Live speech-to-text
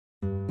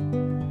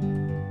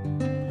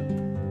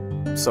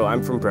So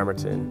I'm from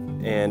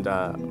Bremerton, and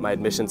my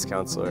admissions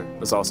counselor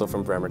was also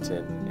from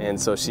Bremerton.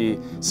 And so she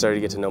started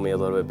to get to know me a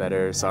little bit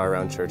better, saw her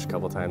around church a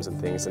couple times and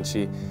things, and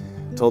she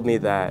told me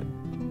that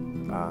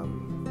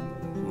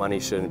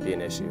money shouldn't be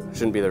an issue,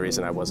 shouldn't be the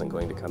reason I wasn't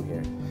going to come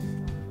here.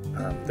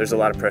 There's a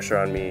lot of pressure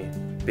on me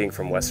being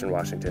from Western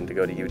Washington to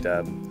go to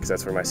UW, because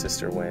that's where my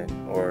sister went,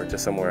 or to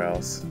somewhere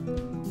else.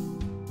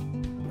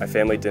 My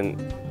family didn't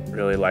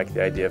really like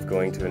the idea of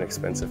going to an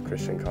expensive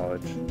Christian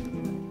college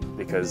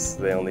because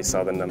they only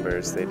saw the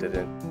numbers. They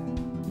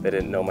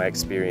didn't know my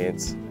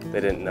experience. They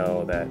didn't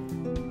know that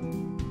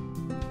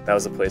that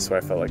was a place where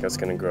I felt like I was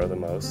going to grow the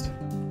most.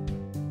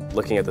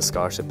 Looking at the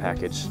scholarship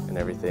package and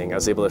everything, I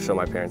was able to show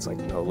my parents, like,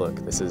 no, look,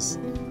 this is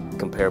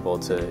comparable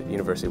to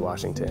University of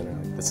Washington, or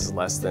like, this is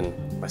less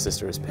than my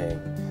sister is paying.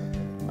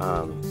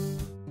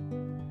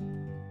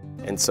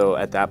 And so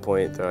at that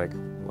point, they're like,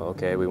 well,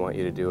 okay, we want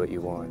you to do what you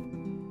want.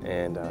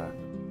 And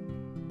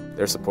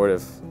they're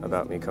supportive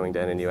about me coming to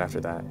NNU after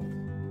that.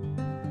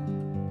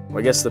 Well,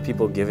 I guess the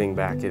people giving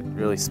back, it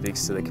really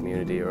speaks to the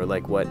community, or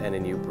like what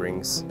NNU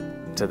brings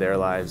to their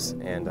lives,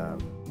 and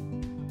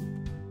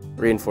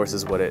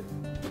reinforces what it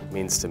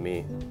means to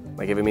me.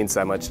 Like, if it means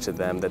that much to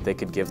them that they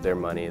could give their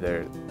money,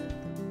 their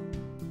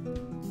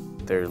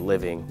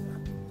living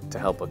to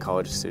help a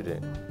college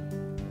student,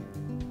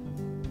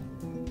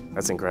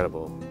 that's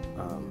incredible.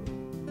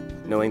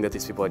 Knowing that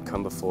these people had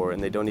come before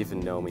and they don't even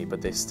know me,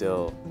 but they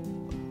still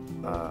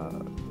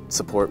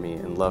support me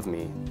and love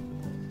me.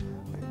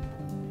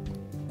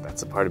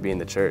 That's a part of being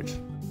the church.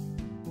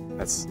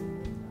 That's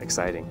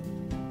exciting.